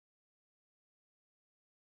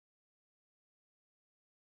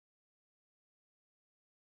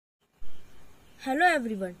Hello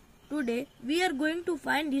everyone. Today we are going to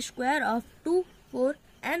find the square of 2, 4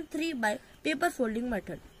 and 3 by paper folding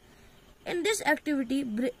method. In this activity,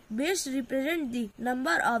 base represent the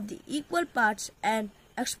number of the equal parts and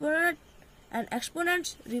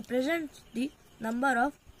exponents represent the number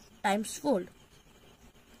of times fold.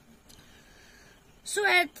 So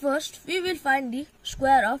at first we will find the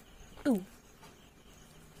square of 2.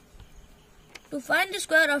 To find the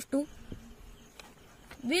square of 2,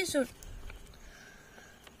 we should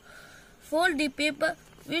fold the paper.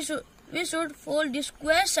 We should fold the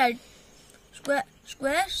square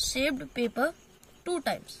shaped paper 2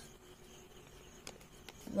 times.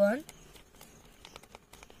 1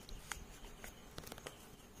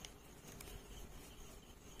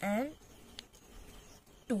 and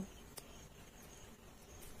 2.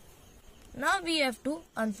 Now we have to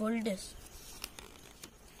unfold this.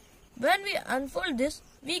 When we unfold this,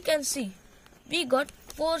 we can see we got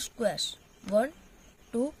 4 squares. 1,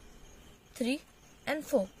 2, 3 and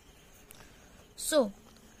 4. So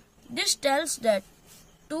this tells that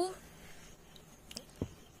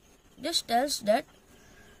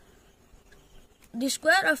the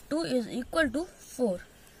square of 2 is equal to 4.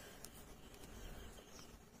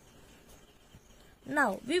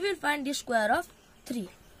 Now we will find the square of 3.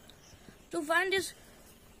 To find this,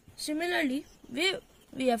 similarly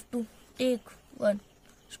we have to take one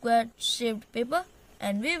square shaped paper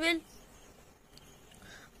and we will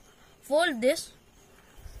fold this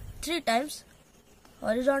 3 times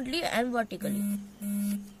horizontally and vertically.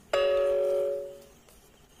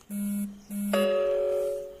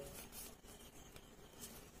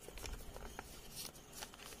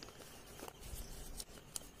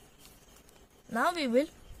 Now we will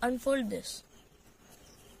unfold this.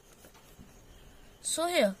 So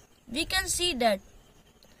here we can see that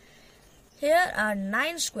here are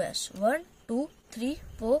 9 squares. 1, 2, 3,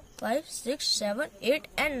 4, 5, 6, 7, 8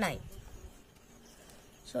 and 9.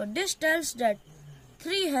 So this tells that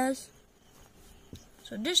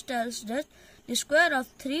the square of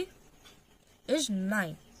 3 is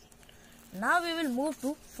 9. Now we will move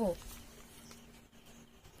to 4.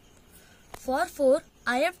 For 4,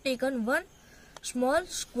 I have taken one small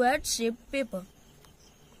square shaped paper.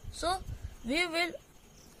 So we will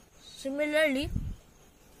similarly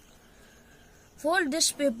fold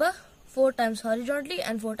this paper 4 times horizontally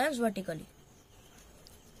and 4 times vertically.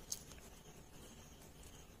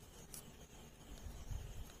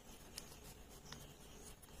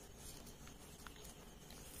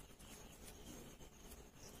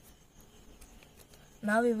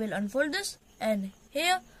 Now we will unfold this, and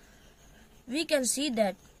here we can see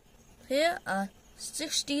that here are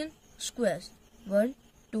 16 squares. 1,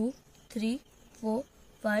 2, 3, 4,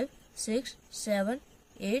 5, 6, 7,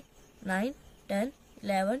 8, 9, 10,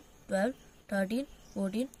 11, 12, 13,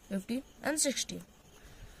 14, 15 and 16.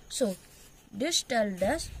 So this tells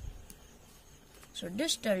that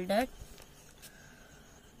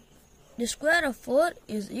the square of 4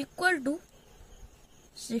 is equal to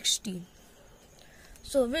 16.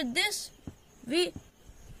 So with this, we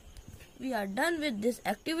are done with this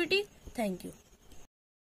activity. Thank you.